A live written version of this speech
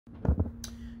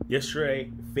Yesterday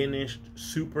finished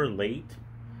super late,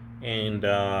 and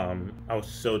I was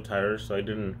so tired, so I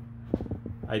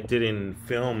didn't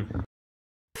film.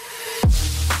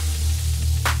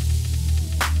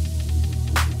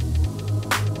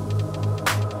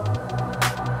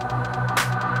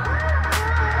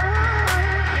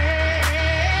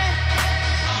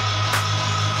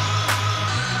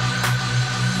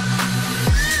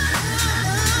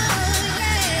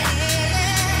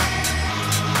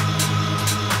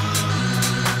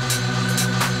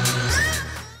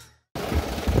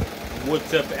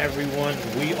 What's up, everyone?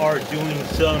 We are doing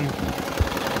some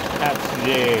hats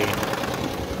today.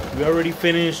 We already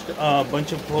finished a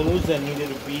bunch of polos that needed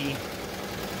to be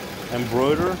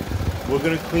embroidered. We're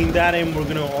gonna clean that, and we're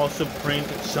gonna also print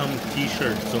some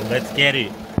t-shirts. So let's get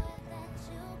it.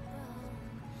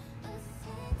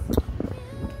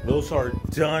 Those are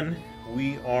done.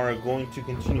 We are going to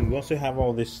continue. We also have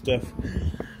all this stuff.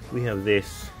 We have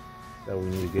this that we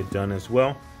need to get done as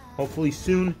well, hopefully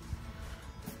soon.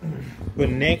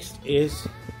 But next is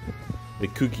the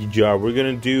cookie jar. We're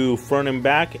gonna do front and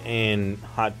back and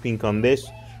hot pink on this.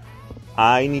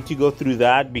 I need to go through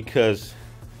that because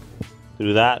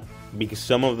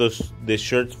some of the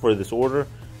shirts for this order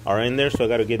are in there, so I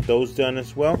got to get those done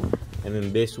as well, and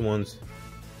then this one's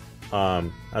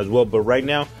as well. But right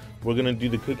now we're gonna do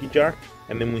the cookie jar,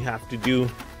 and then we have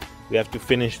to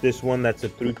finish this one. That's a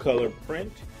 3-color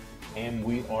print, and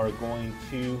we are going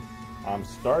to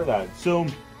start that. So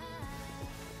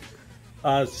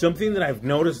something that I've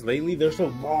noticed lately, there's a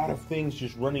lot of things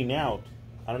just running out.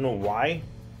 I don't know why.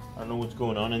 I don't know what's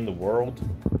going on in the world,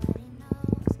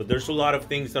 but there's a lot of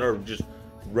things that are just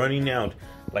running out,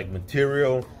 like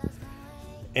material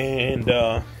and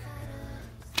yeah,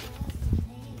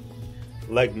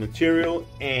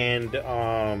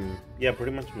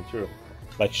 pretty much material.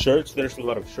 Like shirts, there's a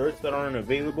lot of shirts that aren't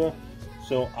available.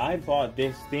 So I bought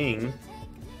this thing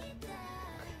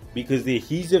because the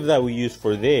adhesive that we use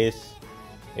for this,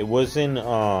 it wasn't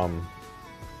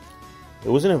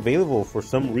available for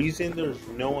some reason. There's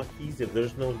no adhesive,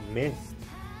 there's no mist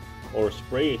or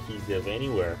spray adhesive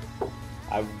anywhere.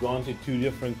 I've gone to 2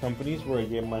 different companies where I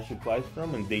get my supplies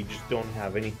from, and they just don't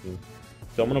have anything.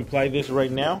 So I'm gonna apply this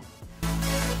right now.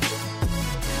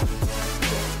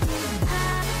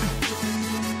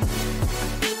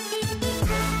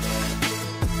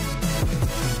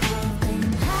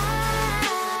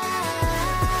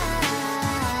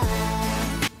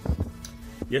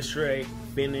 Yesterday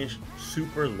finished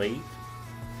super late,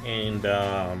 and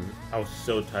I was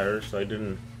so tired, so I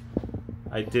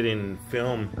didn't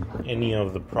film any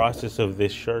of the process of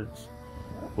this shirts.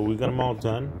 But we got them all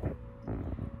done.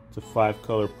 It's a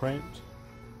 5-color print.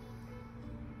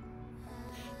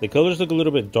 The colors look a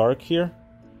little bit dark here.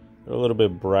 They're a little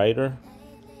bit brighter.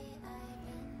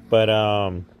 But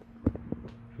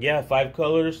yeah, 5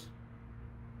 colors,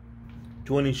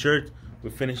 20 shirts.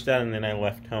 We finished that, and then I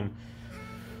left home.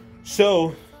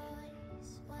 So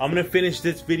I'm gonna finish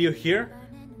this video here.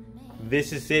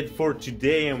 This is it for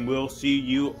today, and we'll see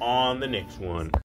you on the next one.